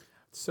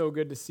So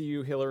good to see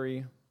you,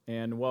 Hillary,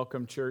 and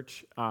welcome,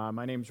 church.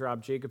 My name's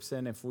Rob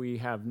Jacobson. If we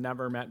have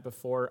never met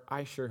before,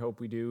 I sure hope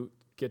we do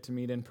get to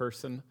meet in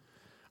person.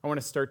 I want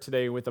to start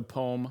today with a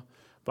poem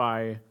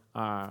by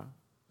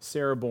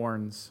Sarah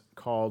Bournes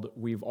called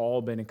 "We've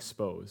All Been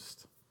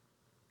Exposed."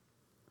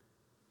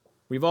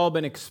 We've all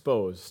been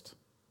exposed,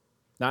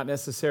 not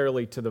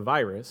necessarily to the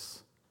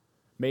virus,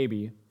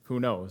 maybe, who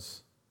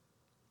knows.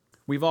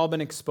 We've all been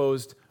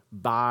exposed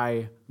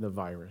by the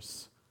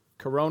virus.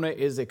 Corona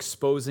is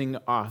exposing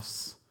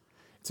us.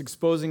 It's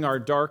exposing our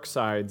dark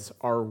sides,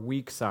 our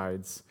weak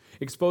sides,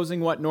 exposing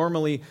what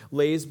normally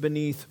lays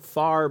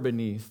far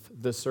beneath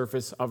the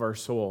surface of our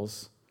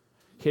souls,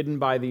 hidden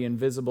by the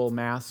invisible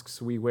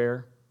masks we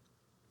wear,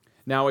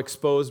 now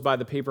exposed by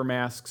the paper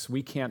masks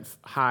we can't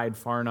hide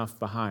far enough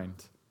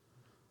behind.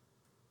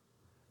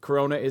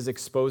 Corona is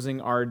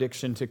exposing our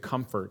addiction to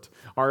comfort,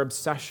 our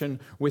obsession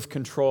with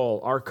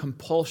control, our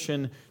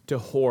compulsion to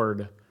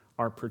hoard,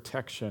 our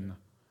protection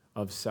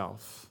of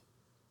self.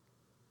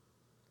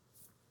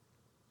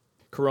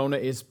 Corona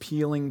is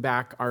peeling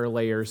back our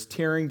layers,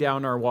 tearing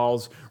down our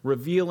walls,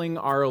 revealing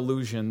our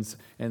illusions,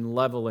 and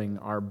leveling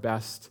our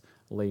best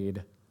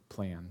laid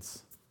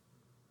plans.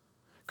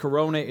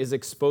 Corona is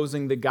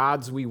exposing the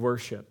gods we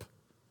worship,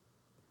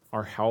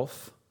 our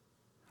health,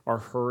 our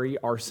hurry,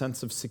 our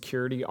sense of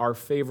security, our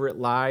favorite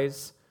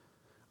lies,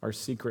 our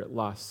secret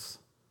lusts,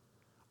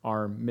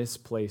 our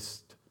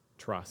misplaced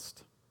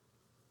trust.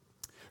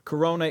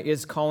 Corona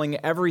is calling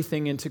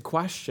everything into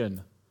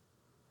question.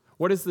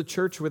 What is the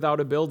church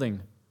without a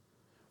building?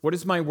 What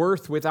is my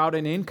worth without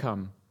an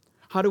income?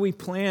 How do we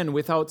plan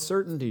without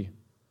certainty?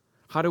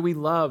 How do we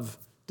love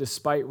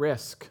despite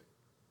risk?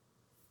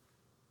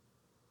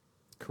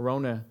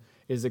 Corona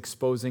is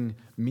exposing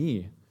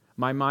me,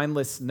 my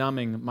mindless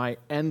numbing, my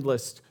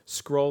endless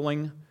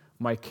scrolling,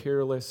 my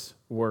careless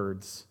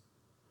words,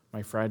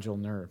 my fragile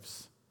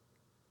nerves.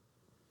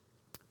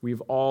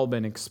 We've all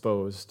been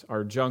exposed,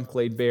 our junk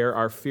laid bare,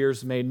 our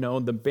fears made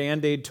known, the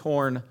Band-Aid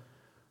torn,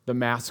 the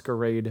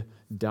masquerade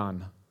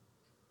done.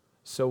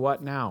 So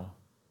what now?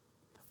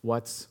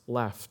 What's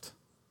left?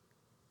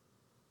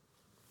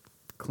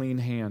 Clean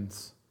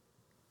hands,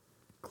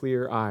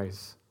 clear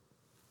eyes,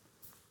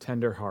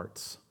 tender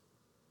hearts.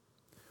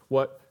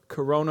 What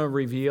Corona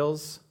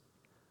reveals,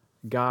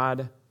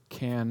 God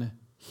can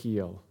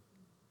heal.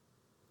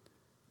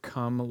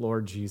 Come,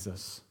 Lord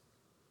Jesus,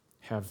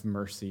 have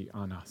mercy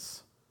on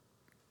us.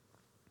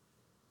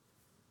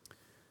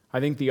 I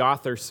think the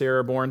author,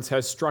 Sarah Bournes,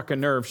 has struck a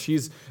nerve.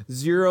 She's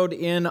zeroed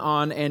in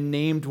on and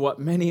named what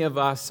many of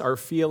us are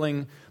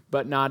feeling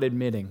but not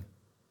admitting.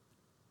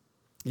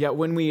 Yet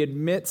when we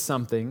admit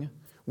something,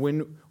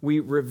 when we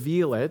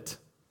reveal it,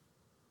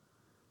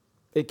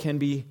 it can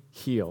be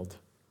healed.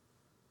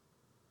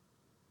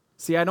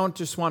 See, I don't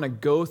just want to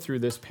go through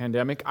this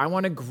pandemic. I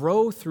want to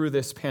grow through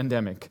this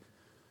pandemic.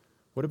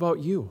 What about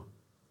you?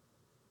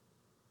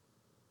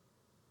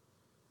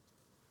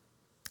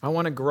 I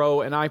want to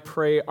grow, and I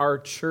pray our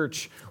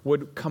church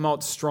would come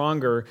out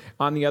stronger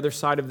on the other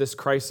side of this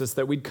crisis,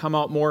 that we'd come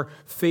out more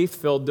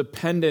faith-filled,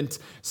 dependent,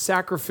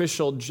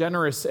 sacrificial,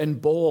 generous, and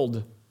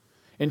bold.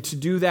 And to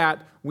do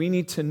that, we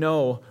need to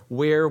know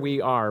where we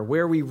are,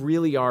 where we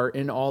really are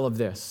in all of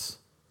this.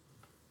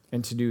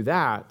 And to do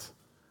that,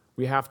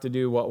 we have to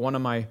do what one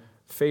of my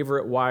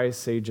favorite wise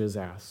sages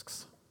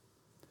asks.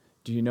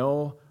 Do you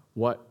know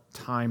what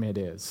time it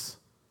is?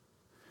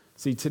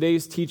 See,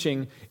 today's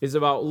teaching is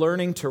about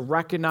learning to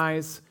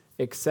recognize,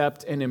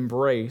 accept, and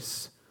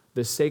embrace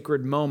the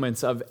sacred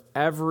moments of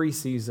every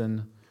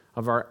season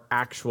of our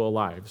actual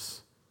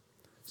lives.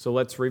 So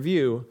let's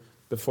review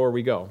before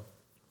we go.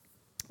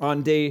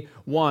 On day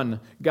 1,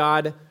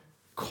 God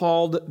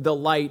called the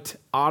light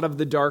out of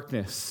the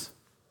darkness,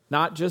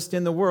 not just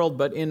in the world,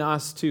 but in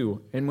us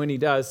too. And when he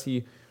does,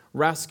 he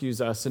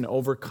rescues us and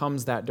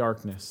overcomes that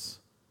darkness.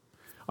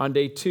 On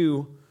day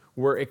 2,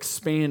 we're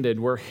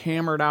expanded, we're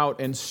hammered out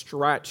and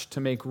stretched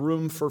to make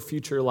room for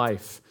future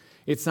life.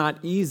 It's not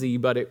easy,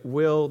 but it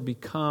will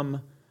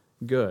become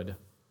good.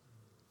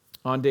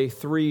 On day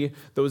 3,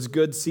 those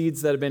good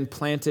seeds that have been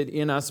planted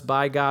in us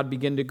by God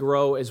begin to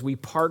grow as we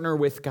partner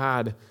with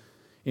God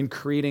in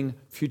creating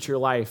future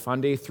life. On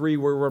day 3,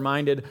 we're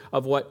reminded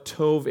of what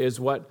Tov is,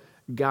 what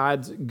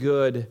God's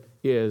good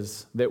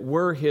is, that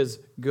we're his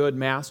good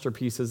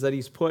masterpieces, that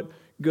he's put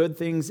good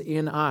things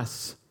in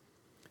us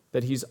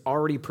that he's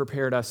already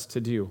prepared us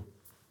to do.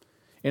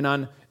 And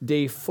on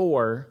day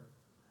 4,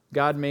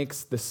 God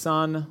makes the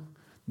sun,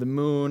 the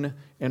moon,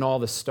 and all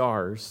the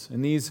stars.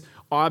 And these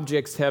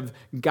objects have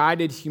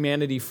guided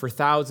humanity for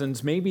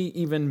thousands, maybe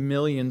even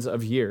millions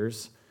of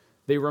years.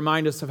 They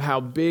remind us of how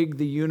big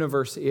the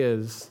universe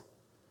is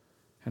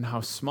and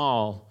how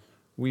small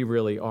we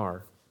really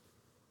are.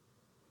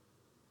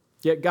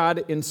 Yet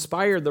God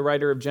inspired the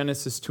writer of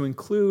Genesis to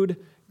include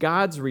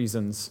God's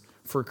reasons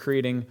for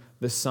creating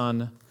the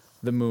sun,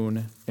 the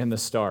moon, and the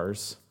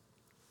stars.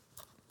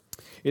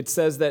 It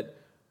says that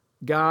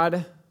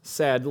God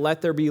said,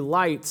 "Let there be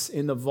lights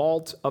in the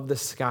vault of the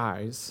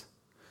skies,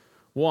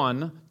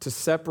 one, to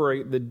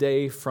separate the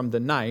day from the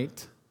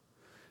night,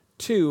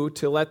 2,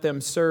 to let them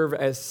serve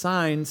as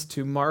signs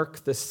to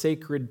mark the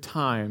sacred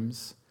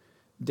times,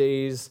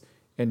 days,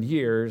 and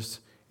years.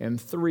 And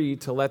 3,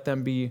 to let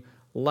them be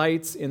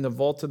lights in the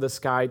vault of the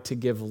sky to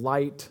give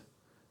light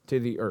to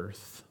the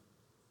earth.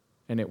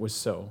 And it was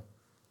so.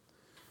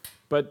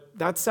 But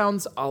that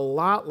sounds a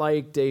lot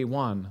like day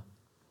 1,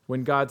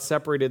 when God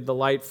separated the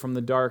light from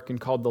the dark and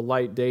called the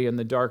light day and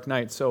the dark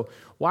night. So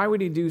why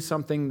would he do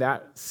something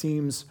that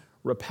seems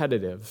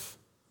repetitive?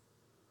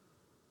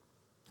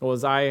 Well,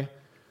 as I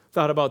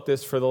thought about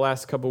this for the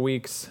last couple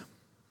weeks,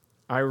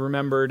 I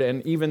remembered,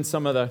 and even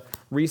some of the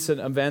recent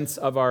events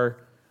of our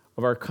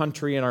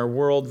country and our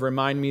world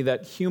remind me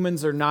that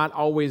humans are not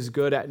always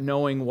good at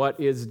knowing what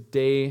is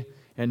day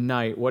and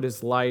night, what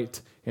is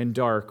light and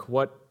dark,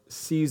 what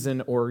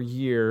season or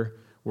year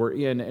we're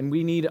in. And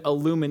we need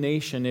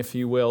illumination, if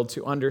you will,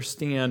 to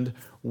understand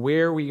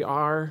where we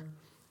are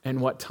and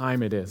what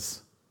time it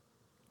is.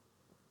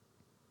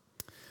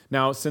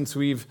 Now, since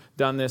we've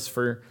done this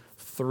for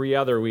 3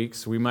 other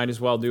weeks, we might as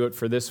well do it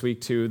for this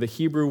week too. The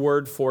Hebrew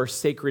word for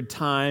sacred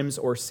times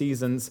or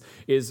seasons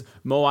is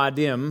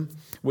moadim,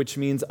 which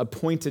means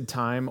appointed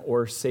time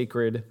or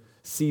sacred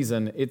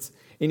season. It's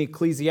in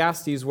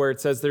Ecclesiastes where it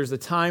says there's a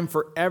time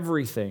for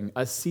everything,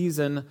 a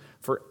season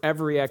for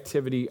every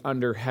activity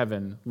under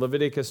heaven.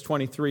 Leviticus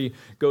 23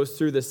 goes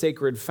through the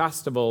sacred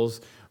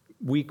festivals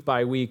week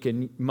by week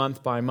and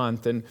month by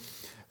month. And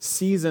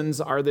seasons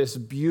are this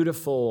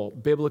beautiful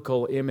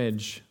biblical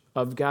image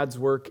of God's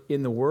work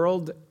in the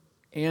world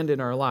and in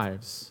our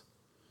lives.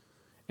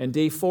 And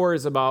day 4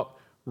 is about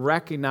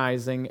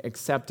recognizing,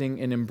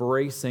 accepting, and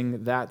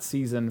embracing that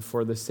season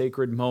for the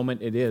sacred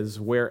moment it is,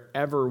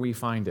 wherever we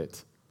find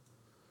it.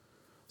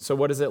 So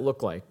what does it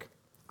look like?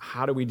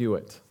 How do we do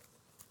it?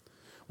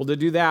 Well, to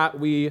do that,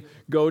 we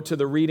go to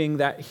the reading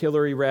that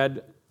Hillary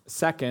read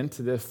second,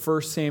 the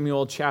 1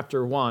 Samuel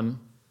chapter 1.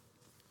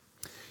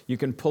 You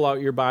can pull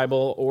out your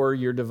Bible or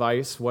your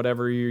device,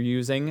 whatever you're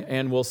using,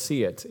 and we'll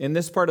see it. In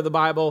this part of the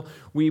Bible,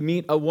 we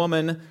meet a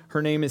woman.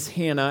 Her name is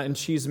Hannah, and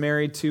she's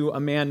married to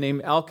a man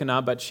named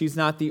Elkanah, but she's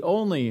not the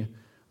only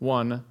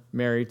one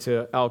married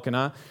to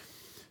Elkanah.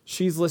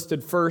 She's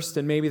listed first,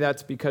 and maybe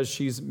that's because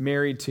she's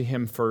married to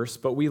him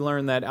first, but we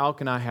learn that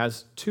Elkanah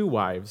has 2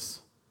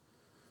 wives,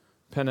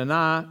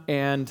 Peninnah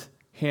and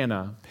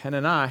Hannah.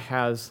 Peninnah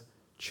has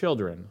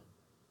children.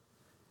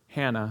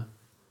 Hannah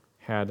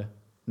had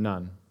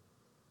none.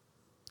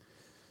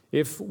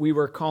 If we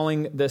were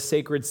calling the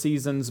sacred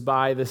seasons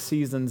by the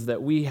seasons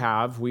that we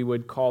have, we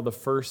would call the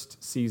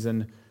first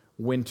season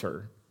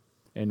winter.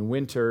 And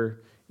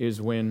winter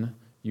is when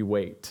you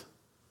wait.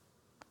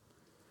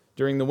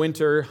 During the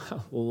winter,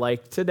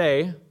 like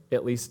today,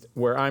 at least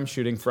where I'm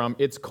shooting from,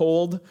 it's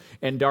cold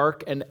and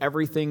dark and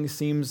everything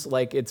seems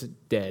like it's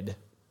dead.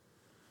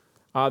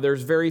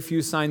 There's very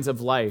few signs of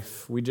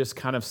life. We just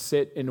kind of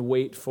sit and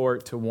wait for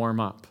it to warm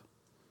up.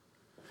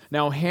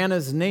 Now,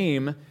 Hannah's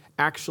name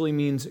actually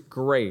means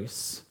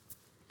grace,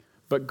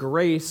 but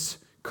grace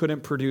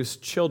couldn't produce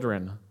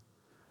children,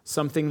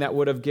 something that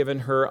would have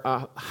given her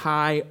a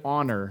high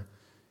honor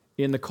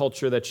in the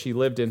culture that she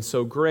lived in.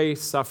 So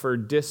grace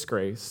suffered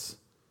disgrace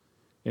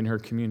in her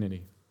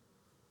community.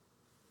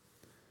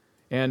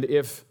 And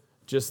if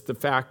just the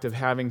fact of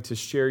having to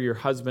share your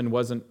husband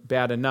wasn't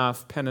bad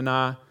enough,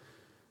 Peninnah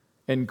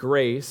and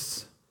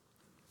Grace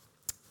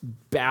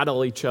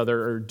battle each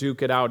other or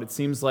duke it out. It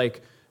seems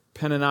like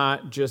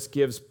Peninnah just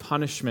gives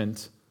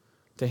punishment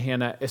to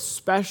Hannah,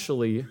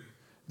 especially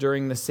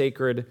during the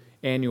sacred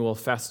annual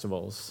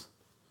festivals.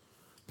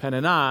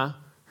 Peninnah,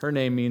 her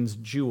name means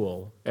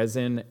jewel, as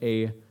in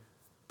a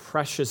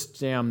precious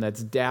gem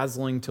that's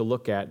dazzling to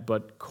look at,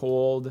 but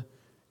cold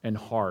and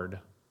hard,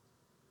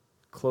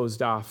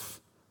 closed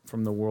off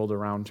from the world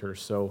around her.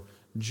 So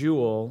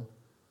jewel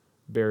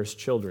bears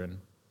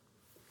children.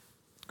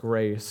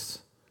 Grace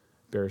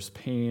bears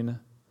pain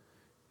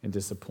and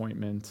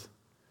disappointment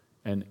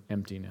and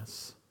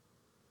emptiness.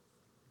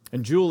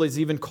 And Jewel is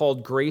even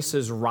called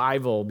Grace's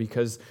rival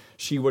because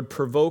she would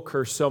provoke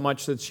her so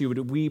much that she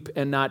would weep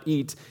and not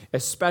eat,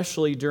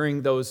 especially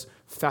during those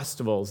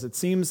festivals. It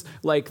seems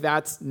like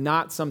that's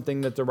not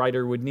something that the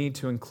writer would need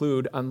to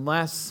include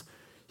unless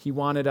he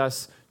wanted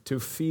us to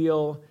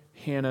feel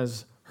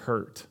Hannah's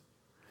hurt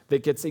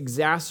that gets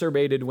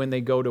exacerbated when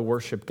they go to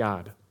worship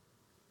God.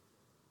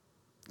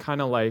 Kind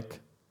of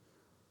like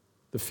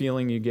the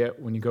feeling you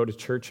get when you go to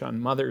church on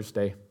Mother's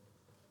Day,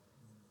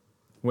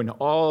 when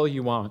all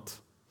you want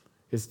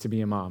is to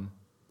be a mom,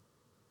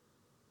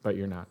 but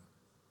you're not.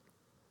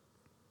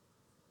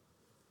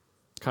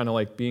 Kind of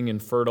like being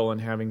infertile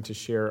and having to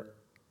share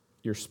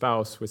your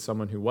spouse with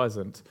someone who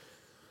wasn't,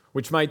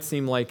 which might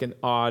seem like an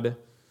odd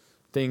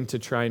thing to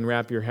try and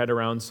wrap your head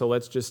around, so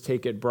let's just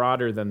take it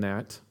broader than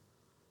that.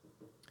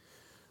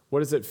 What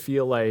does it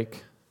feel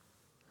like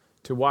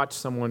to watch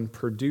someone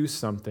produce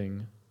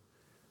something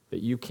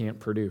that you can't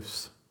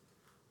produce?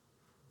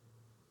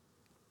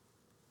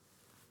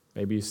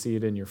 Maybe you see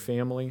it in your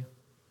family.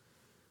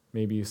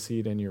 Maybe you see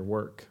it in your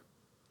work.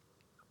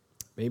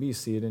 Maybe you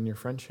see it in your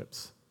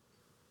friendships.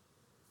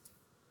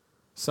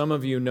 Some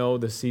of you know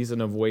the season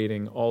of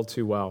waiting all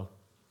too well.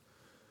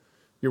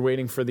 You're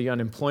waiting for the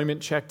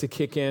unemployment check to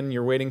kick in.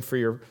 You're waiting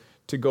for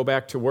to go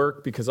back to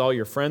work because all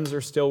your friends are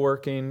still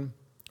working.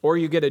 Or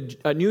you get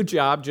a new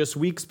job just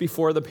weeks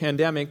before the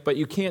pandemic, but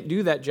you can't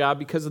do that job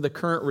because of the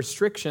current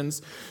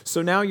restrictions.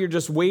 So now you're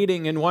just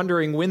waiting and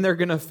wondering when they're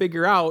going to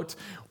figure out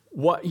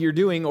what you're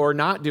doing or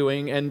not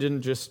doing and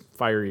then just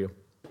fire you.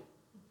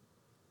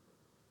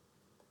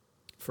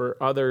 For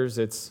others,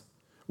 it's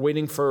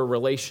waiting for a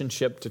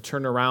relationship to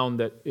turn around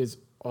that is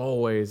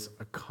always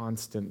a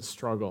constant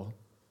struggle.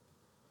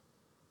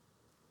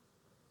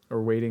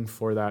 Or waiting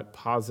for that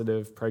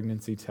positive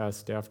pregnancy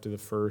test after the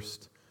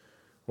first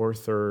or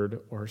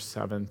third or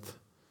seventh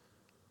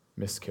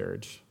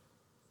miscarriage.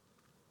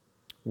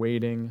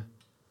 Waiting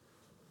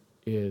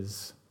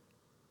is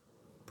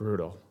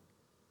brutal.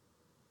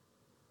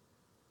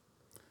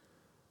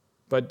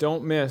 But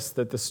don't miss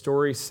that the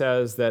story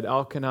says that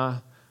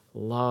Elkanah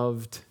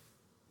loved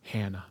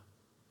Hannah.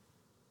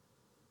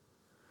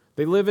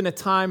 They live in a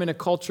time and a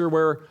culture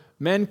where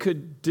men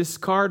could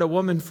discard a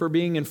woman for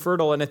being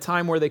infertile, in a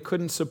time where they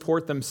couldn't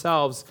support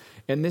themselves.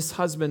 And this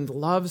husband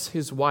loves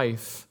his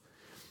wife,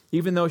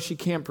 even though she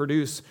can't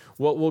produce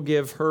what will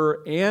give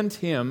her and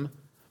him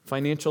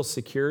financial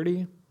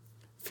security,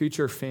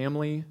 future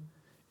family,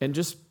 and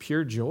just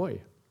pure joy.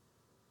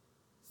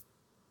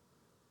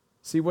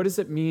 See, what does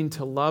it mean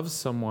to love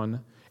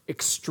someone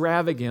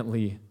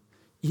extravagantly,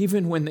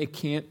 even when they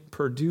can't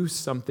produce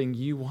something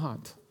you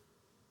want?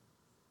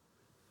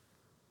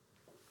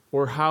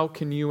 Or how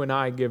can you and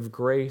I give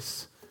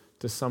grace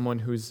to someone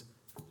who's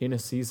in a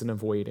season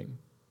of waiting?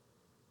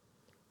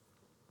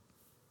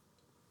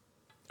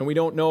 And we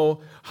don't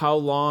know how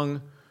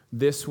long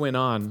this went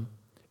on.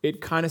 It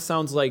kind of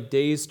sounds like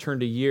days turned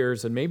to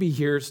years, and maybe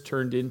years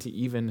turned into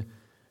even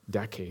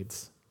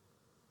decades.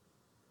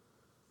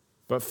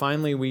 But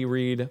finally we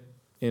read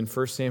in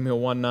 1 Samuel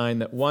 1:9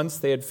 that once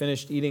they had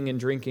finished eating and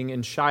drinking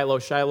in Shiloh.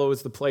 Shiloh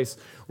is the place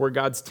where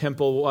God's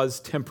temple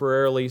was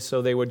temporarily,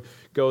 so they would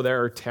go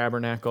there, or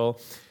tabernacle.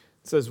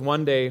 It says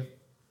one day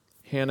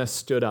Hannah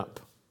stood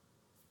up.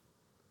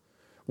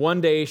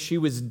 One day she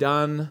was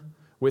done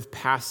with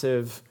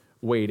passive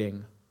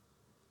waiting.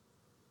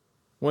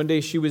 One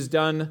day she was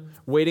done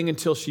waiting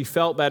until she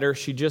felt better.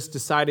 She just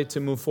decided to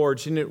move forward.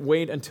 She didn't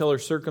wait until her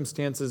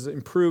circumstances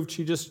improved.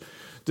 She just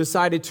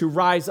decided to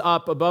rise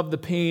up above the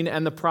pain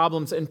and the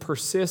problems and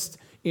persist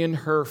in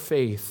her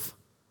faith.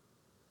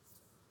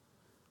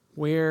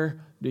 Where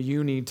do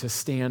you need to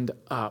stand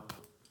up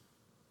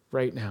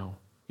right now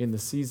in the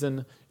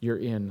season you're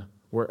in,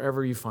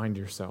 wherever you find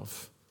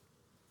yourself?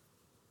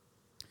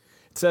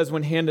 It says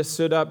when Hannah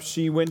stood up,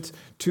 she went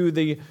to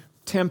the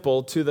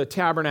temple, to the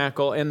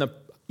tabernacle, and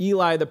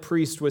Eli the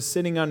priest was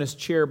sitting on his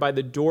chair by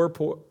the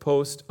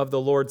doorpost of the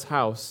Lord's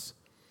house.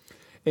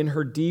 In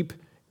her deep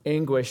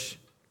anguish,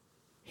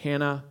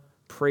 Hannah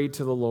prayed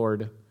to the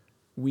Lord,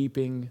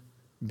 weeping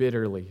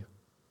bitterly.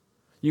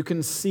 You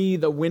can see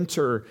the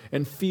winter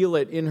and feel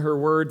it in her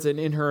words and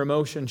in her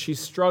emotion. She's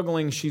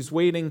struggling, she's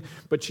waiting,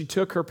 but she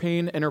took her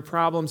pain and her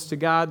problems to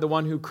God, the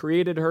one who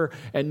created her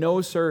and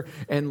knows her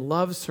and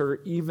loves her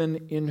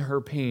even in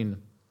her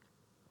pain.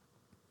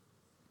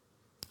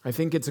 I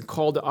think it's a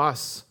call to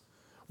us.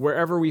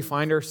 Wherever we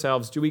find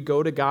ourselves, do we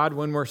go to God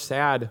when we're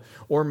sad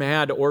or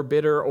mad or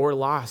bitter or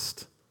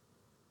lost?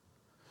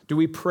 Do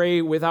we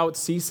pray without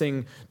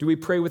ceasing? Do we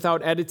pray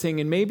without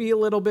editing and maybe a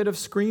little bit of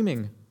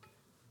screaming?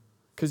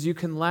 Because you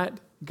can let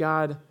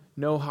God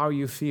know how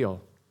you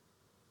feel.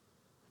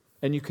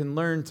 And you can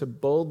learn to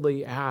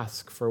boldly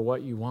ask for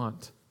what you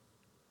want.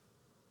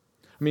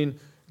 I mean,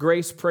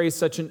 Grace prays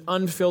such an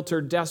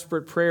unfiltered,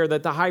 desperate prayer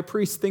that the high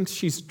priest thinks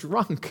she's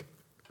drunk.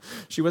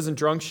 She wasn't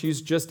drunk.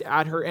 She's just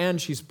at her end.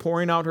 She's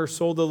pouring out her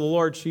soul to the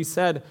Lord. She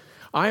said,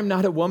 I am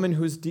a woman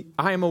who's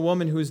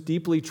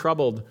deeply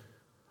troubled.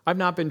 I've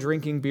not been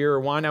drinking beer or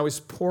wine. I was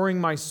pouring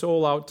my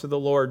soul out to the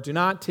Lord. Do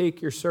not take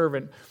your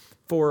servant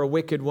for a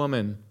wicked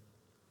woman.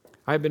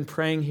 I've been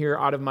praying here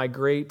out of my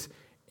great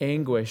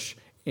anguish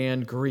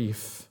and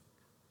grief.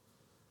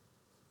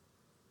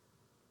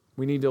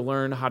 We need to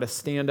learn how to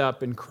stand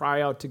up and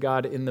cry out to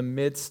God in the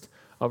midst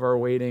of our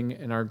waiting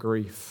and our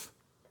grief.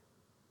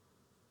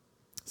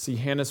 See,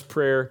 Hannah's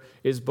prayer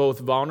is both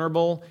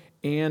vulnerable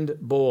and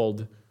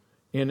bold.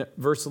 In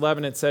verse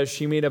 11, it says,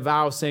 she made a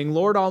vow saying,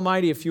 Lord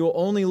Almighty, if you will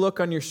only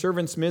look on your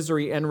servant's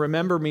misery and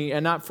remember me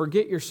and not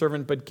forget your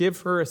servant, but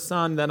give her a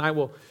son, then I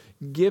will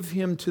give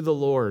him to the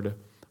Lord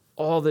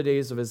all the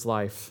days of his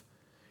life,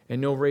 and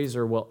no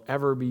razor will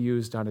ever be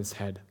used on his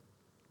head.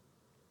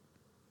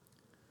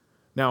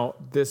 Now,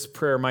 this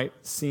prayer might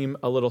seem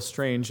a little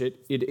strange. It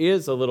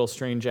is a little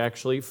strange,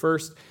 actually.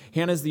 First,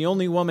 Hannah is the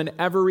only woman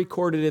ever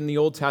recorded in the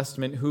Old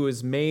Testament who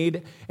has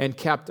made and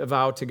kept a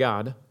vow to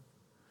God.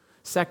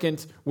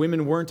 Second,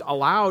 women weren't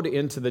allowed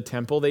into the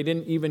temple. They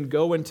didn't even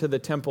go into the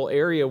temple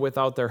area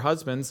without their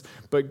husbands,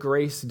 but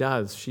Grace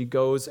does. She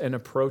goes and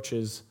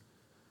approaches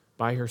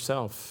by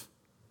herself.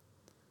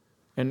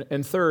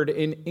 And third,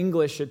 in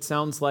English, it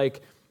sounds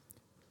like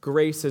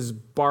Grace is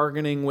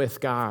bargaining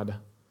with God,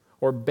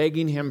 or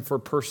begging him for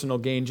personal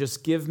gain.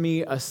 Just give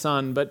me a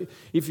son. But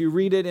if you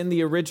read it in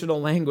the original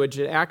language,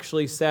 it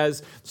actually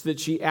says that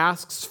she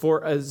asks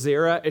for a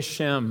Zerah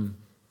Eshem.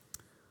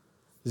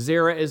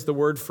 Zerah is the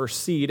word for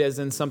seed, as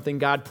in something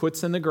God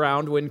puts in the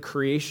ground when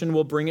creation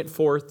will bring it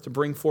forth to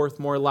bring forth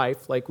more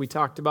life, like we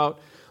talked about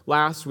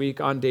last week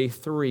on day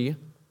 3.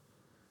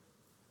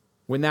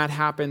 When that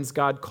happens,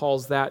 God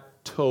calls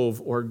that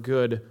tov, or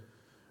good,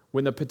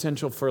 when the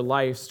potential for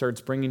life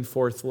starts bringing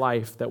forth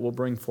life that will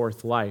bring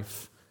forth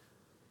life.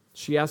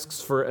 She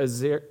asks for a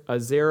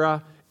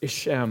Zerah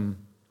Eshem.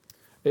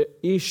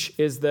 Ish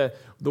is the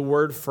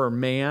word for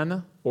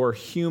man or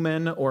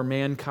human or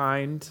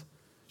mankind.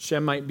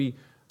 Shem might be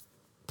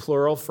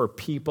plural for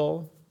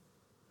people.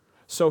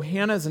 So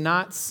Hannah's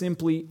not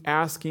simply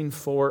asking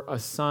for a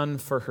son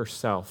for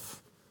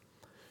herself.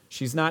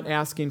 She's not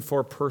asking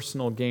for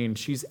personal gain.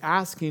 She's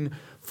asking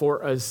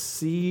for a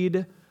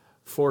seed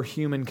for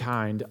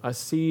humankind, a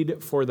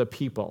seed for the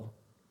people.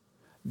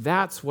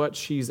 That's what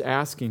she's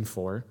asking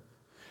for.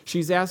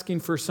 She's asking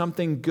for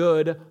something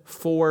good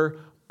for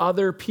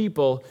other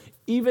people,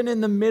 even in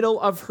the middle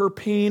of her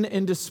pain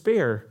and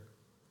despair.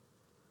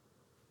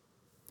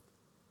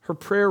 Her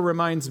prayer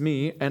reminds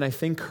me, and I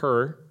think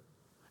her,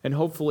 and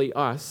hopefully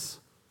us,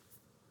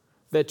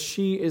 that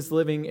she is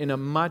living in a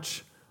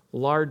much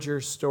larger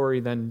story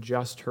than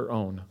just her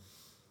own.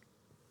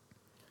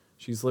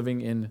 She's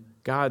living in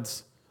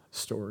God's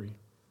story.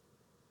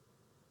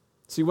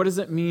 See, what does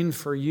it mean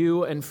for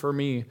you and for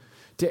me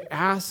to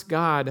ask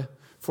God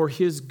for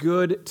his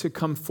good to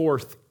come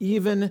forth,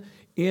 even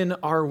in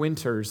our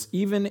winters,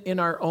 even in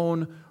our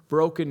own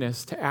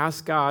brokenness, to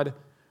ask God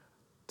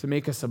to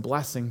make us a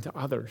blessing to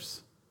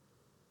others?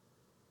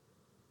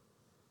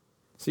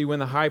 See, when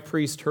the high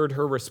priest heard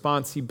her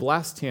response, he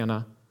blessed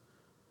Hannah.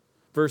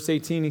 Verse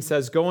 18, he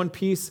says, "Go in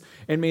peace,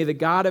 and may the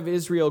God of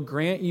Israel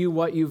grant you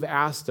what you've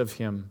asked of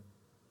him."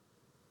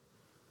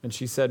 And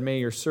she said, "May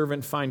your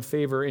servant find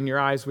favor in your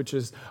eyes," which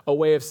is a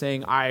way of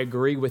saying, "I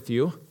agree with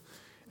you."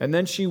 And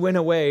then she went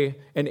away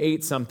and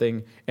ate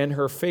something, and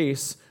her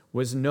face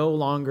was no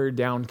longer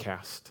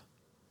downcast.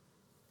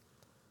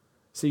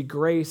 See,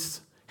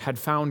 grace had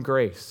found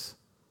grace,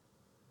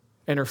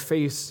 and her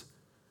face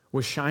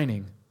was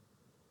shining.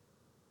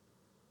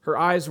 Her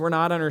eyes were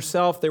not on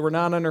herself, they were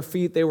not on her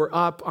feet, they were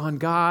up on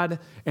God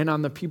and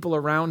on the people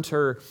around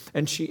her.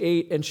 And she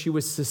ate and she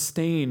was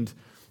sustained.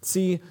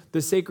 See,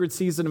 the sacred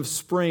season of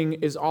spring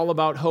is all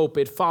about hope.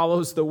 It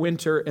follows the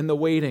winter and the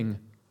waiting.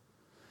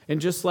 And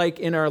just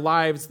like in our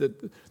lives,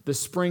 the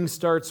spring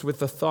starts with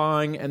the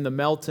thawing and the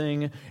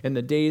melting and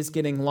the days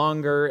getting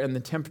longer and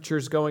the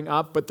temperatures going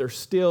up, but there's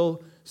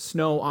still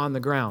snow on the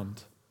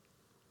ground.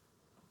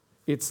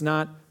 It's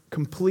not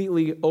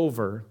completely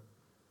over,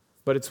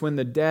 but it's when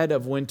the dead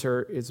of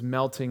winter is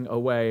melting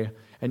away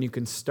and you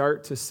can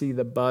start to see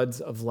the buds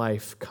of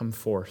life come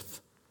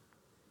forth.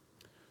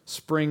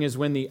 Spring is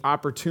when the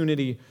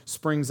opportunity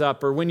springs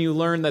up, or when you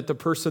learn that the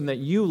person that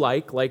you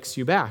likes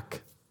you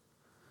back.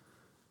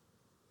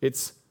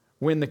 It's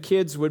when the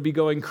kids would be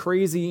going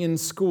crazy in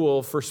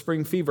school for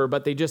spring fever,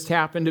 but they just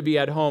happen to be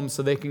at home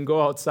so they can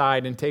go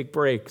outside and take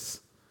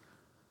breaks.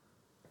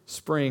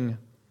 Spring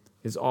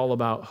is all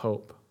about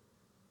hope.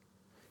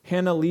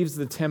 Hannah leaves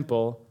the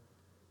temple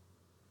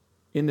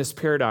in this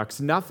paradox.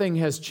 Nothing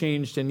has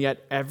changed, and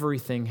yet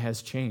everything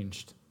has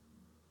changed.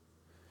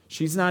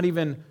 She's not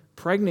even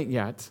pregnant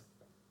yet,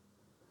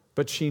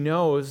 but she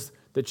knows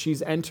that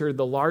she's entered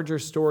the larger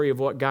story of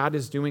what God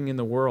is doing in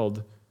the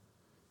world.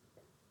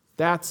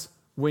 That's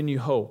when you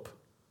hope.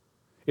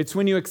 It's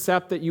when you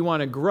accept that you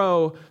want to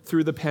grow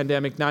through the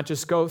pandemic, not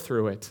just go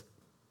through it.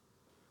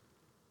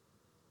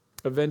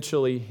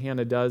 Eventually,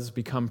 Hannah does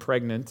become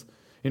pregnant.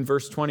 In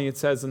verse 20, it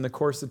says, "In the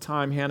course of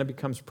time, Hannah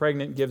becomes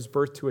pregnant, gives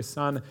birth to a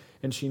son,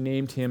 and she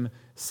named him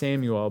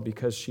Samuel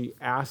because she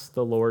asked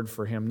the Lord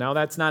for him." Now,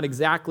 that's not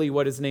exactly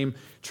what his name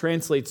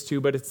translates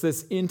to, but it's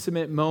this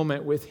intimate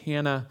moment with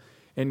Hannah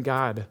and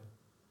God.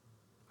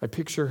 I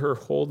picture her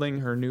holding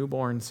her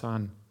newborn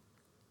son.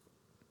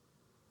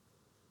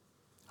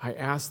 I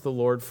asked the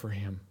Lord for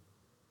him.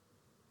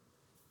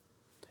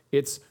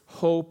 It's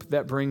hope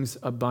that brings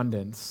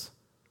abundance.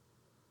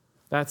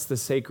 That's the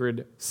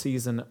sacred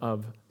season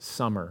of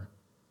summer.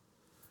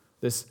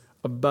 This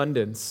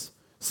abundance.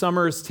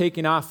 Summer is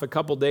taking off a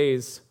couple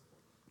days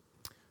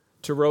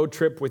to road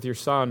trip with your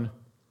son,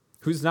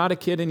 who's not a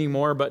kid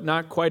anymore, but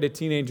not quite a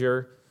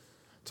teenager,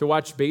 to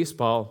watch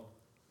baseball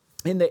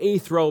in the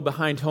 8th row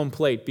behind home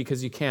plate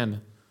because you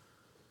can,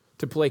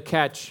 to play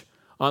catch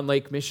on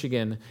Lake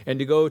Michigan, and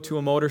to go to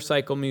a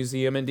motorcycle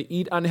museum, and to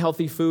eat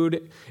unhealthy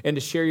food, and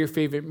to share your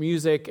favorite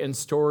music and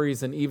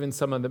stories and even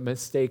some of the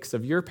mistakes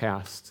of your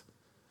past.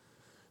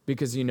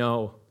 Because you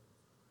know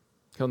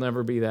he'll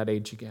never be that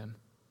age again.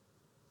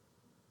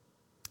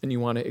 And you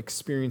want to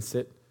experience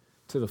it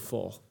to the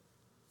full.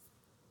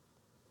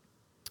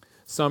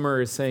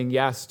 Summer is saying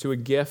yes to a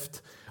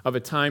gift of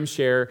a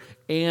timeshare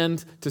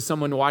and to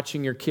someone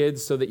watching your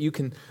kids so that you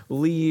can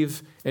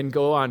leave and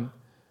go on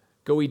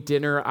go eat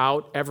dinner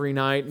out every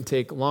night and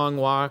take long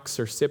walks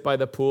or sit by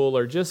the pool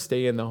or just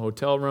stay in the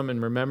hotel room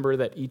and remember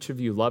that each of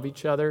you love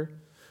each other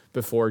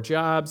before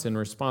jobs and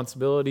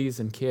responsibilities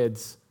and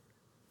kids.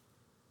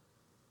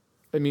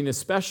 I mean,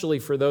 especially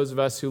for those of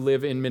us who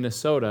live in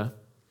Minnesota,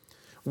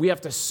 we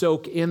have to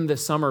soak in the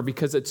summer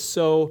because it's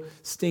so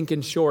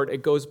stinking short.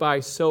 It goes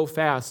by so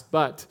fast.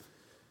 But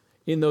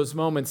in those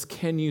moments,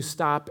 can you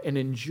stop and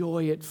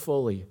enjoy it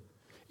fully?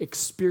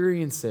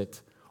 Experience it,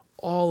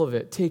 all of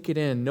it. Take it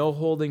in, no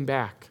holding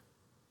back.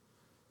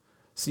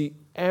 See,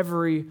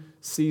 every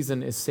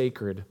season is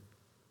sacred.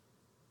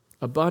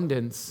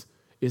 Abundance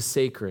is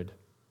sacred.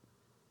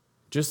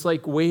 Just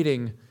like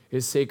waiting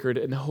is sacred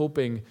and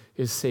hoping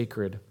is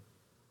sacred.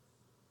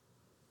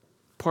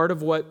 Part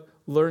of what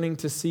learning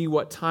to see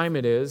what time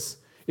it is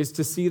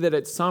to see that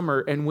it's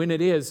summer, and when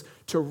it is,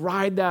 to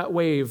ride that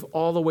wave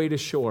all the way to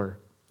shore.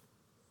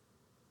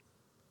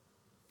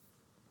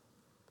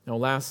 Now,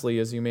 lastly,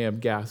 as you may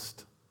have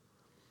guessed,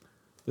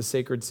 the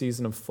sacred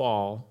season of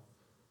fall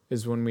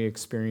is when we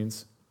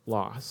experience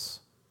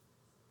loss.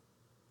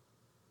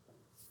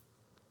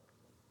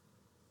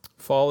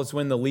 Fall is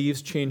when the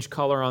leaves change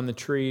color on the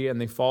tree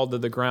and they fall to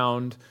the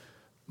ground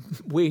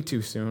way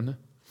too soon.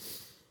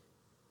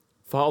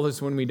 Fall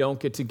is when we don't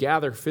get to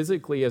gather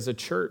physically as a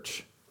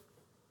church.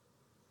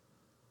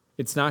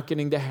 It's not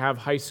getting to have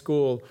high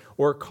school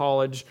or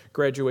college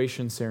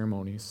graduation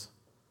ceremonies.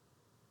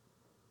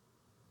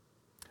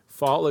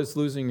 Fall is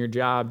losing your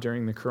job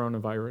during the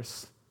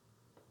coronavirus.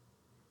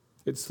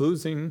 It's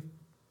losing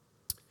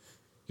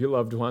your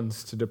loved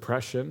ones to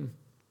depression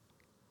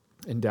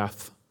and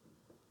death.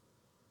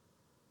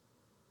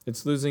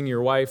 It's losing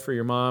your wife or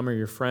your mom or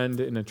your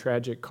friend in a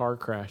tragic car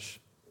crash.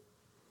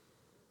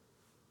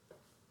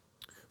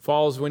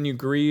 Fall is when you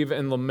grieve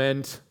and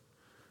lament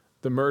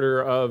the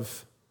murder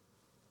of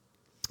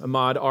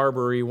Ahmaud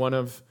Arbery, one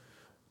of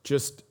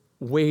just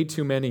way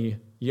too many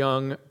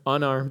young,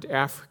 unarmed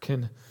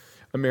African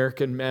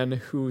American men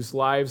whose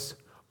lives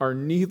are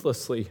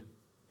needlessly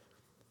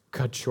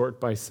cut short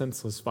by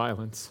senseless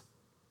violence.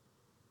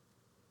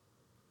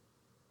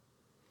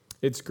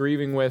 It's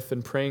grieving with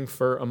and praying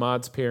for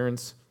Ahmaud's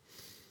parents,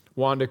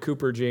 Wanda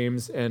Cooper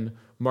James and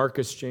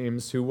Marcus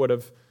James, who would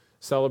have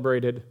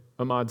celebrated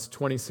Ahmaud's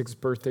 26th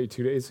birthday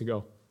 2 days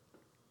ago.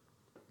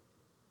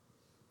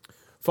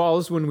 Fall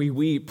is when we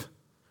weep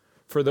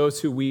for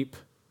those who weep,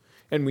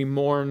 and we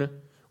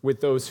mourn with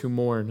those who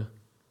mourn.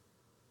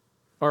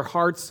 Our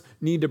hearts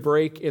need to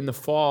break in the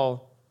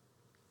fall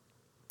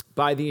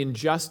by the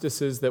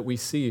injustices that we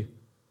see.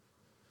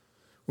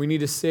 We need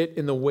to sit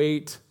in the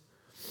weight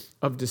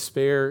of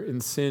despair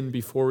and sin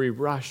before we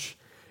rush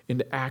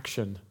into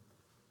action.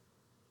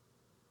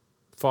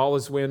 Fall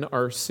is when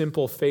our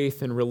simple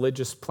faith and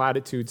religious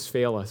platitudes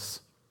fail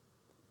us.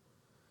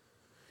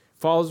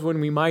 Fall is when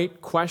we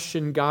might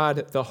question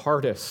God the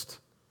hardest.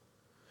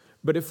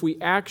 But if we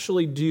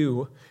actually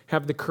do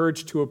have the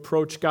courage to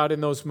approach God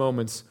in those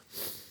moments,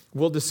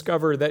 we'll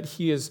discover that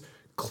He is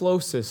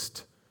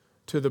closest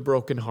to the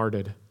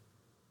brokenhearted.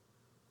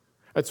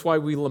 That's why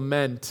we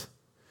lament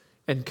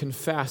and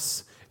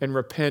confess and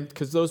repent,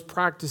 because those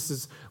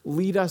practices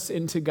lead us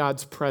into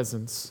God's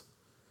presence,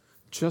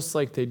 just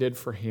like they did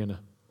for Hannah.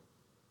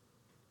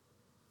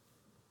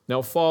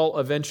 Now, fall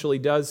eventually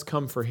does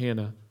come for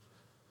Hannah.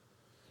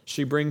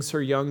 She brings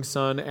her young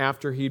son,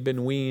 after he'd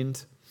been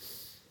weaned,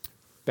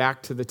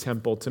 back to the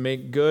temple to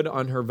make good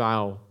on her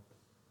vow.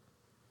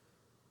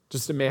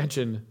 Just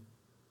imagine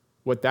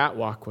what that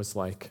walk was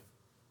like.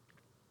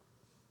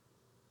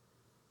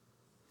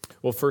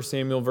 Well, 1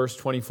 Samuel verse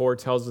 24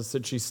 tells us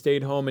that she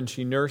stayed home and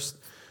she nursed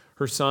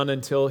her son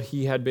until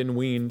he had been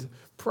weaned.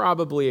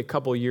 Probably a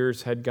couple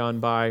years had gone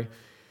by.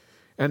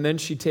 And then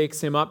she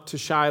takes him up to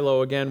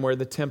Shiloh again, where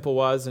the temple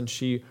was, and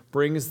she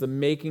brings the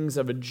makings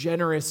of a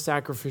generous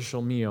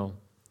sacrificial meal,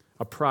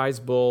 a prize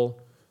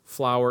bull,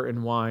 flour,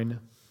 and wine.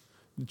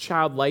 The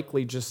child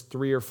likely just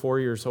 3 or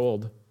 4 years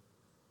old.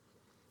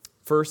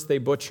 First, they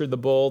butchered the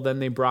bull, then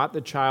they brought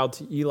the child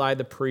to Eli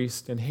the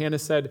priest, and Hannah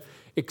said,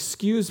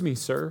 "Excuse me,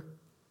 sir.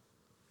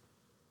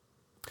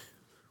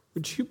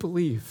 Would you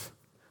believe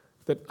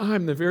that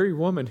I'm the very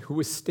woman who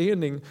was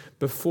standing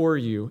before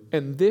you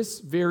in this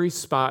very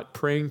spot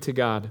praying to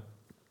God?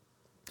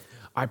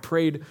 I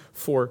prayed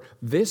for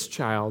this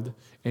child,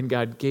 and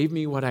God gave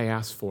me what I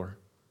asked for.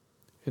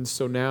 And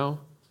so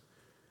now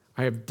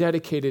I have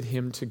dedicated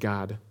him to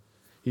God.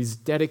 He's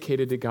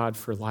dedicated to God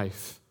for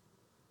life."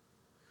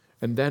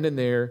 And then and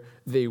there,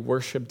 they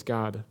worshiped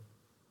God.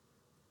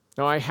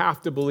 Now, I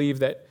have to believe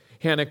that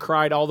Hannah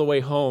cried all the way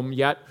home,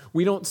 yet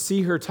we don't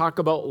see her talk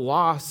about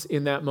loss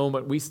in that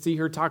moment. We see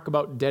her talk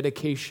about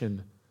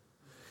dedication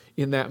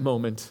in that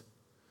moment.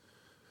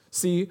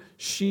 See,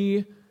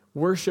 she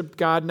worshiped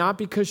God not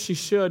because she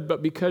should,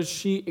 but because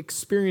she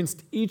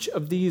experienced each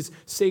of these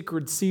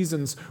sacred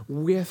seasons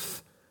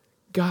with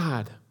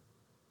God.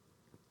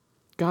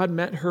 God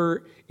met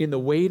her in the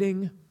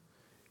waiting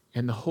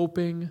and the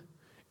hoping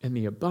and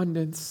the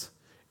abundance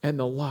and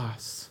the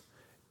loss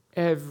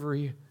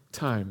every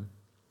time.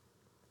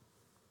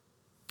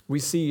 We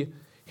see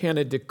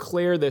Hannah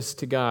declare this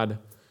to God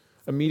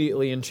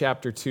immediately in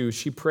chapter 2.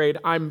 She prayed,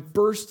 I'm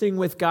bursting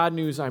with God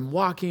news. I'm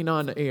walking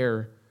on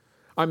air.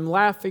 I'm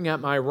laughing at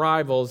my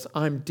rivals.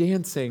 I'm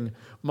dancing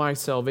my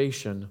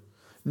salvation.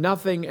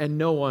 Nothing and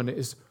no one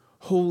is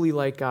holy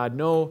like God.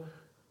 No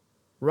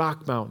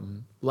rock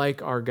mountain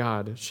like our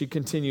God. She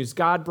continues,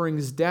 God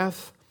brings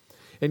death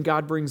and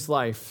God brings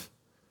life.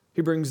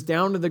 He brings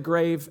down to the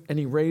grave and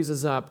he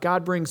raises up.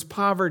 God brings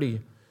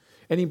poverty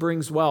and he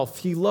brings wealth.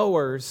 He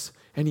lowers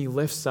and he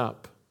lifts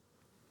up.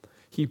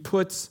 He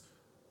puts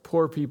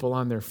poor people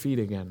on their feet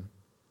again.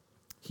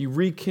 He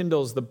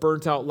rekindles the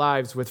burnt out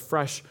lives with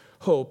fresh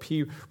hope.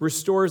 He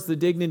restores the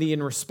dignity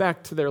and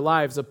respect to their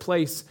lives, a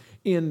place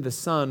in the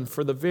sun,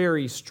 for the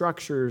very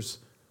structures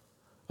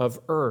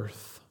of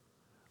earth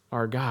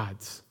are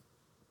God's.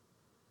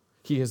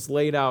 He has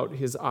laid out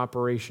his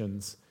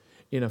operations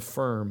in a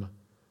firm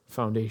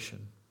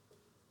foundation.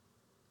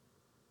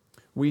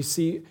 We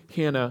see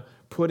Hannah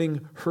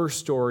putting her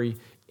story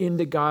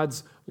into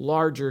God's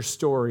larger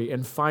story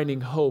and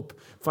finding hope,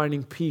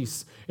 finding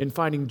peace, and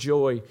finding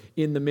joy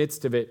in the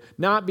midst of it.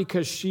 Not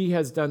because she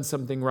has done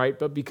something right,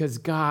 but because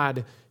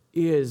God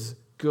is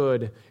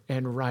good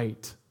and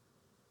right.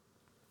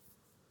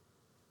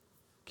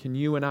 Can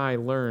you and I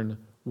learn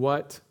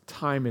what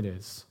time it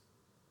is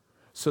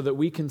so that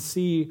we can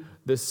see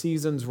the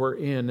seasons we're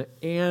in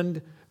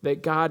and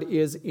that God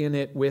is in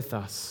it with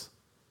us?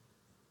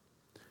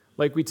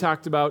 Like we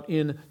talked about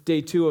in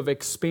day 2 of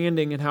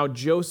expanding and how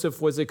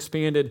Joseph was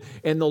expanded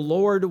and the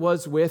Lord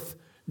was with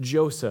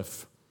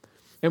Joseph.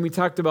 And we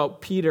talked about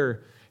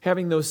Peter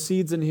having those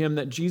seeds in him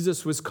that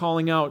Jesus was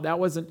calling out. That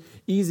wasn't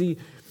easy.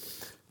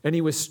 And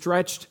he was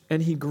stretched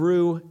and he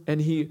grew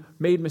and he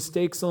made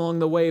mistakes along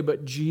the way,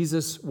 but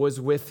Jesus was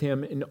with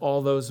him in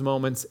all those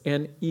moments.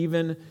 And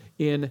even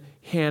in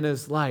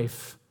Hannah's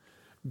life,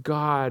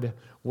 God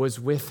was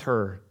with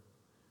her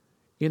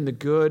in the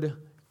good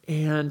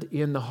and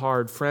in the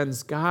hard.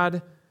 Friends,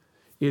 God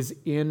is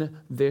in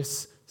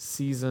this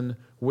season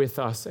with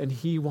us, and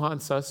he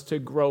wants us to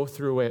grow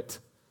through it.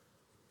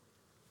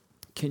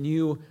 Can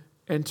you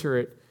enter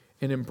it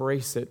and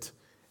embrace it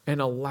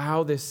and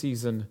allow this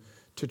season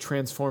to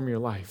transform your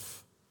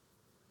life?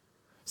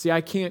 See,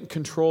 I can't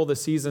control the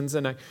seasons,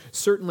 and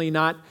certainly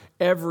not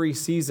every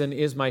season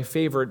is my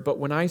favorite, but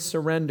when I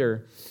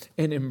surrender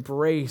and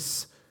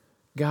embrace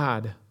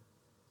God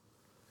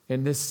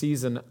in this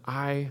season,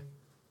 I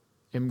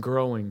am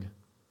growing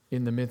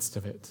in the midst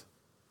of it.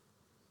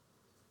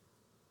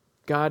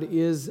 God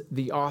is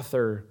the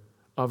author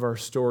of our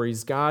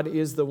stories. God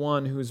is the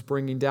one who's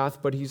bringing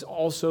death, but he's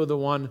also the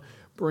one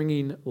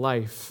bringing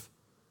life.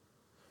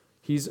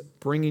 He's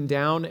bringing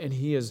down and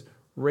he is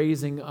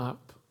raising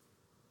up.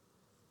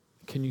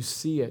 Can you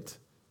see it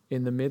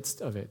in the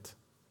midst of it?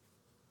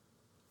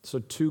 So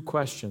 2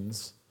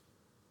 questions.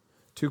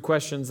 2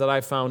 questions that I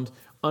found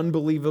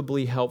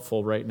unbelievably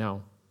helpful right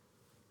now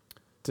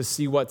to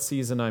see what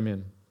season I'm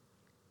in.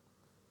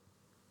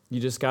 You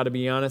just got to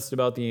be honest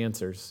about the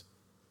answers.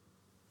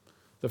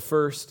 The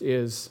first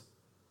is,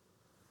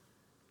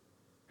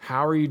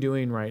 how are you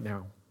doing right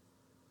now?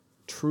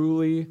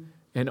 Truly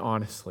and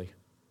honestly.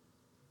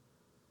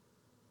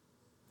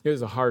 It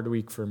was a hard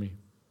week for me.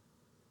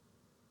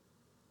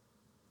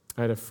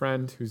 I had a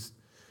friend whose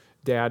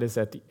dad is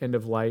at the end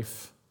of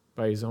life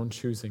by his own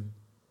choosing.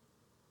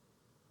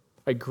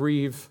 I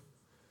grieve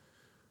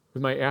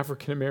with my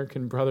African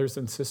American brothers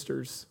and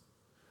sisters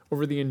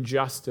over the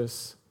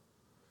injustice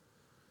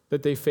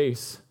that they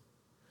face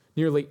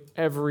nearly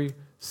every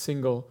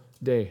single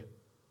day.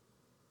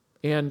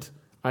 And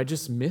I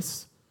just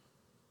miss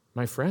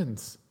my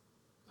friends.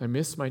 I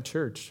miss my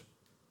church.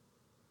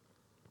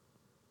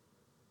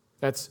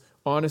 That's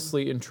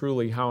honestly and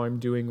truly how I'm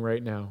doing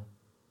right now.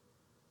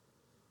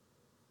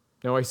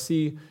 Now I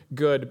see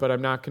good, but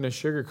I'm not going to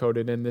sugarcoat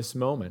it in this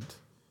moment.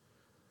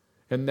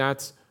 And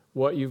that's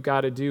what you've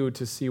got to do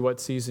to see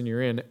what season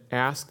you're in.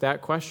 Ask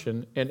that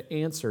question and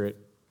answer it.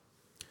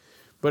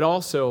 But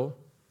also,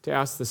 to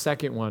ask the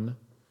second one,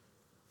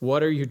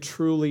 what are you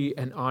truly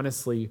and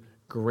honestly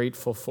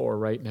grateful for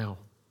right now?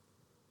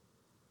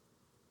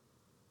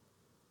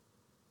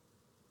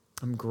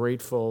 I'm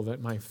grateful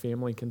that my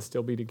family can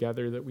still be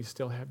together, that we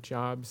still have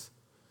jobs,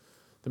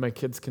 that my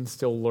kids can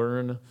still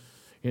learn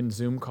in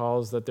Zoom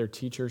calls, that their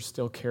teachers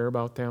still care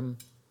about them,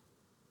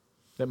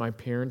 that my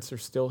parents are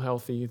still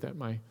healthy, that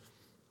my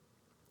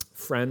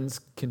friends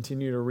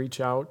continue to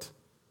reach out.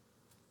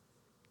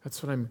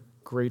 That's what I'm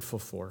grateful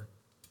for.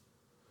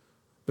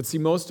 But see,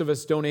 most of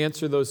us don't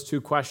answer those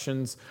 2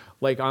 questions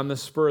like on the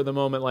spur of the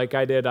moment like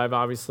I did. I've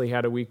obviously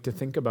had a week to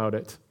think about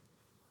it.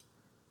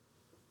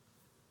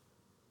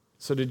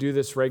 So to do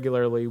this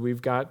regularly,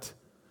 we've got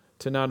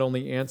to not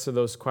only answer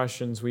those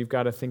questions, we've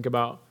got to think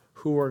about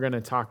who we're going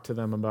to talk to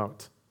them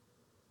about.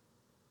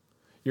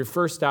 Your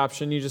first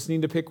option, you just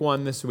need to pick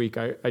one this week.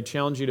 I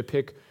challenge you to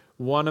pick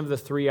one of the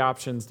 3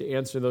 options to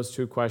answer those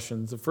 2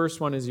 questions. The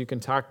first one is you can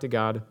talk to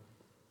God.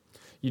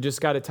 You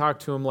just got to talk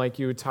to him like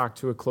you would talk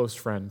to a close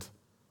friend.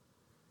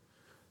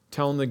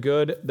 Tell them the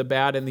good, the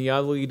bad, and the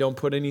ugly. Don't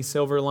put any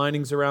silver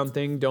linings around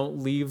things. Don't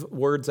leave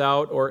words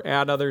out or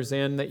add others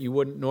in that you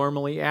wouldn't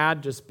normally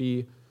add. Just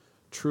be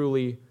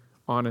truly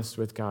honest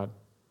with God.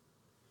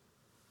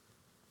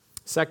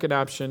 Second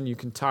option, you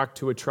can talk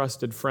to a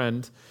trusted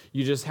friend.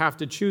 You just have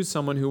to choose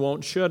someone who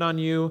won't should on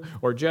you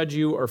or judge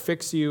you or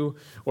fix you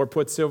or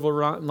put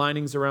silver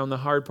linings around the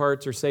hard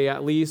parts or say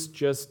at least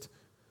just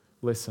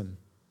listen.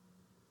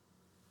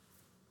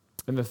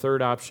 And the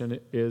third option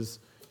is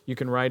you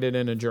can write it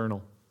in a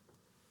journal.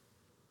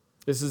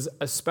 This is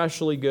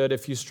especially good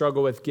if you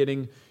struggle with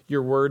getting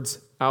your words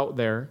out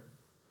there.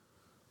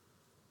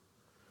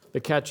 The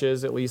catch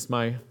is, at least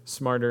my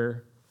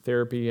smarter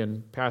therapy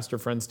and pastor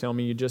friends tell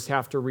me, you just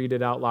have to read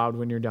it out loud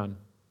when you're done.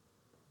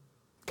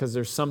 Because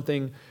there's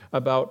something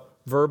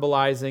about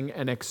verbalizing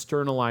and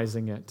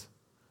externalizing it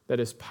that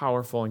is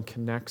powerful and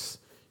connects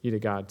you to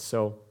God.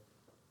 So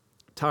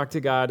talk to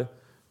God,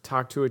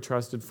 talk to a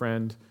trusted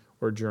friend,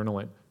 or journal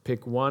it.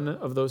 Pick one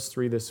of those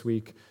three this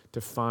week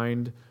to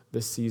find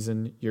the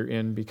season you're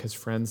in, because,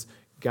 friends,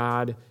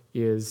 God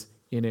is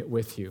in it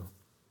with you.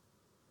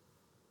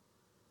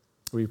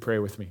 Will you pray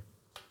with me?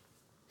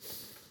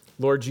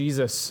 Lord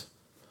Jesus,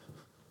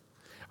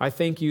 I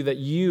thank you that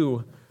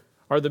you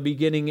are the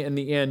beginning and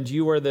the end.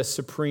 You are the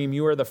supreme.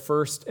 You are the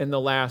first and the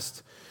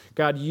last.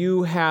 God,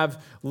 you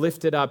have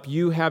lifted up.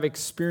 You have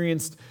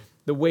experienced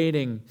the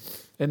waiting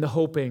and the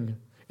hoping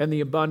and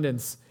the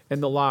abundance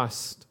and the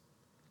lost.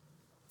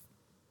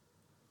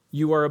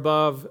 You are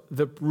above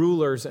the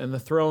rulers and the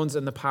thrones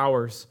and the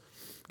powers.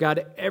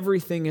 God,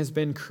 everything has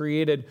been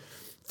created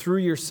through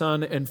your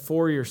Son and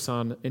for your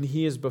Son, and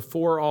he is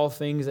before all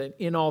things and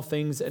in all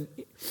things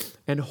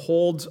and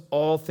holds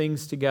all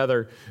things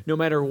together. No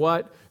matter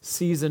what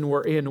season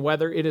we're in,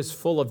 whether it is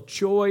full of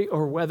joy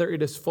or whether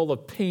it is full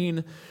of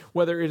pain,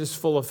 whether it is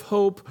full of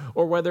hope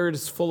or whether it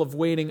is full of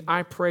waiting,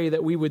 I pray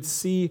that we would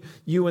see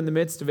you in the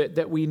midst of it,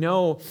 that we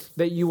know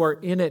that you are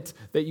in it,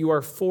 that you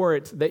are for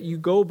it, that you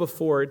go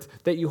before it,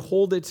 that you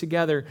hold it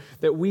together,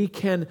 that we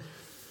can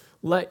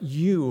let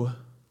you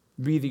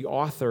be the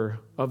author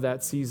of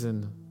that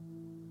season,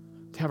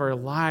 to have our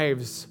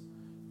lives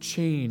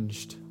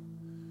changed,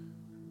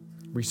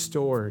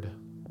 restored,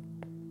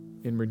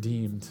 and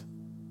redeemed.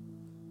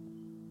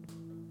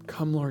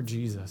 Come, Lord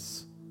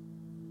Jesus,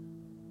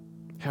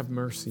 have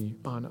mercy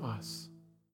on us.